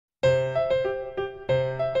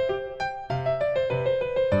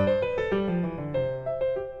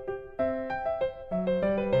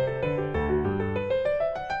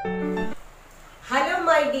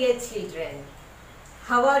dear children.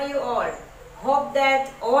 How are you all? Hope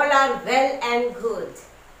that all are well and good.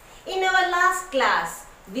 In our last class,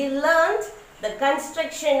 we learned the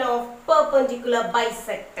construction of perpendicular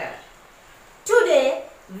bisector. Today,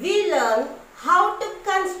 we learn how to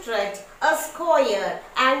construct a square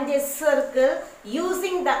and a circle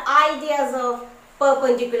using the ideas of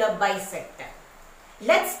perpendicular bisector.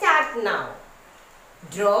 Let's start now.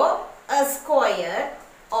 Draw a square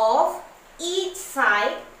of each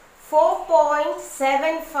side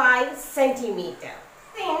 4.75 centimeter.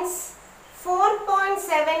 Since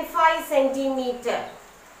 4.75 centimeter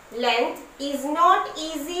length is not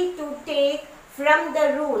easy to take from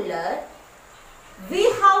the ruler, we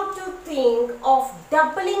have to think of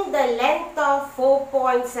doubling the length of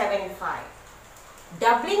 4.75.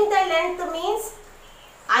 Doubling the length means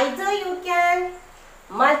either you can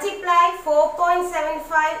multiply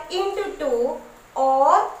 4.75 into 2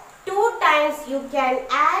 or 2 times you can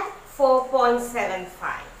add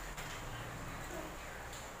 4.75.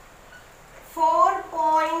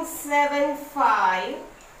 4.75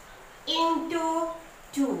 into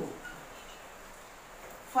 2.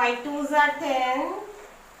 5 2s are 10.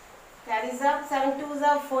 Carries up. 7 2s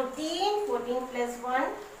are 14. 14 plus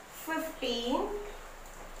 1, 15.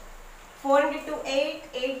 4 into 2, 8.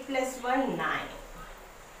 8 plus 1, 9.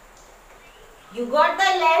 You got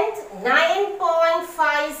the length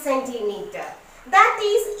 9.5 centimeter. That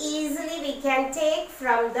is easily we can take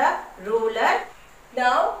from the ruler.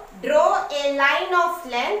 Now draw a line of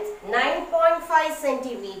length 9.5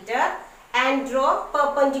 centimeter and draw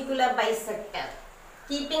perpendicular bisector.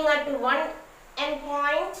 Keeping at one end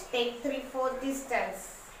point, take 3/4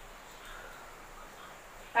 distance.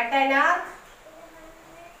 Cut an arc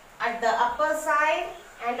at the upper side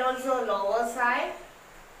and also lower side.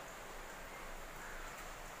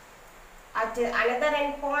 At another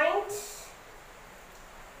end point,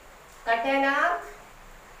 cut an arc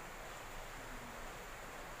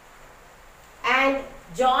and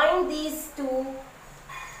join these two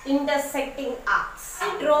intersecting arcs.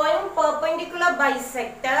 Drawing perpendicular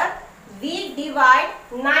bisector, we divide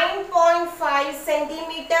 9.5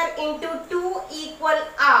 centimeter into 2 equal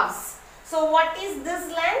halves. So what is this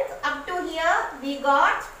length? Up to here we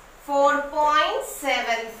got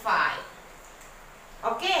 4.75.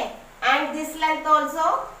 Okay. And this length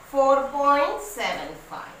also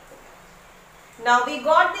 4.75. Now we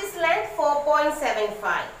got this length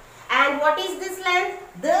 4.75. And what is this length?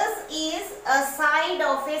 This is a side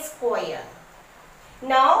of a square.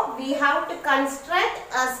 Now we have to construct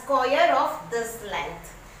a square of this length.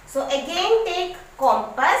 So again take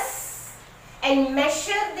compass and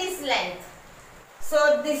measure this length.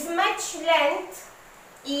 So this much length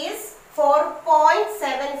is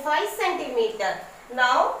 4.75 centimeter.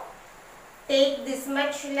 Now take this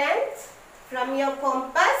much length from your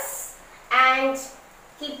compass and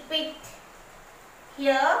keep it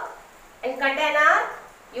here and cut an arc.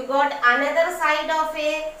 You got another side of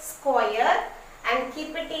a square and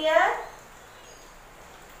keep it here.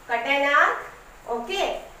 Cut an arc.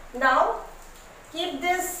 Okay. Now keep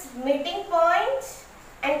this meeting point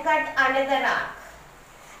and cut another arc.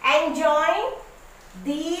 And join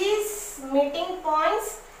these meeting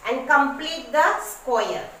points and complete the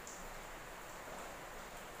square.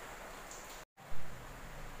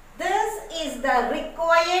 This is the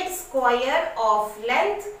required square of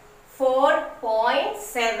length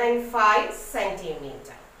 4.75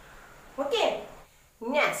 centimeter. Okay.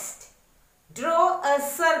 Next, draw a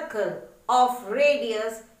circle of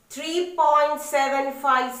radius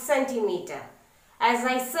 3.75 centimeter. As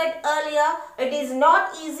I said earlier, it is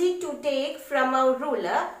not easy to take from our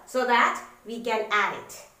ruler, so that we can add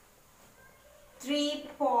it.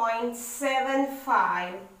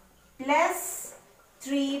 3.75 plus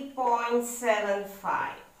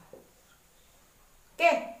 3.75.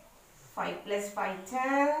 Okay. 5 plus 5,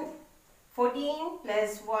 10. 14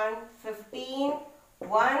 plus 1, 15.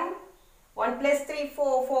 1. 1 plus 3,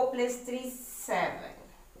 4. 4 plus 3, 7.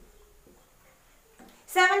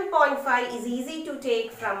 7.5 is easy to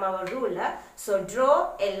take from our ruler. So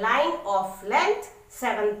draw a line of length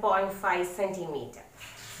 7.5 centimeter.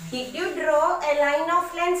 Did you draw a line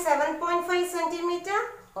of length 7.5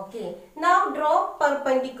 centimeter? Okay. Now draw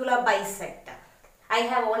perpendicular bisector. I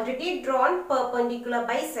have already drawn perpendicular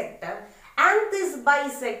bisector, and this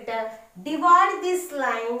bisector divide this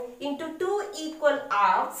line into 2 equal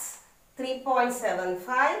halves,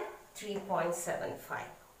 3.75, 3.75.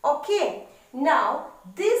 Okay. Now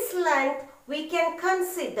this length we can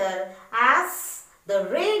consider as the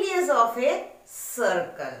radius of a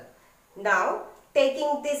circle. Now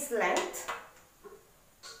taking this length,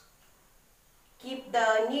 keep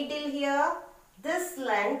the needle here, This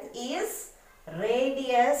length is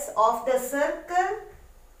radius of the circle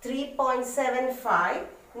 3.75.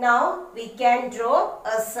 Now we can draw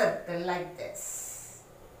a circle like this.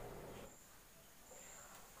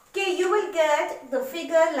 Okay, you will get the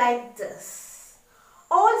figure like this.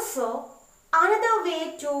 Also, another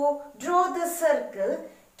way to draw the circle,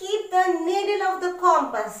 keep the needle of the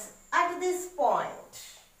compass at this point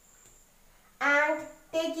and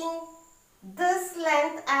taking this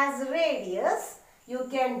length as radius, you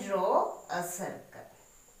can draw a circle.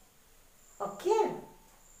 Okay.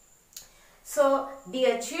 So,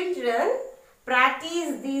 dear children,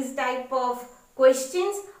 practice these type of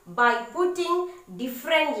questions by putting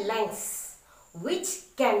different lengths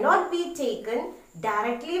which cannot be taken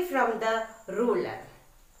directly from the ruler,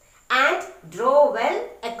 and draw well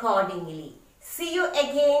accordingly. See you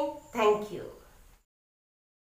again. Thank you.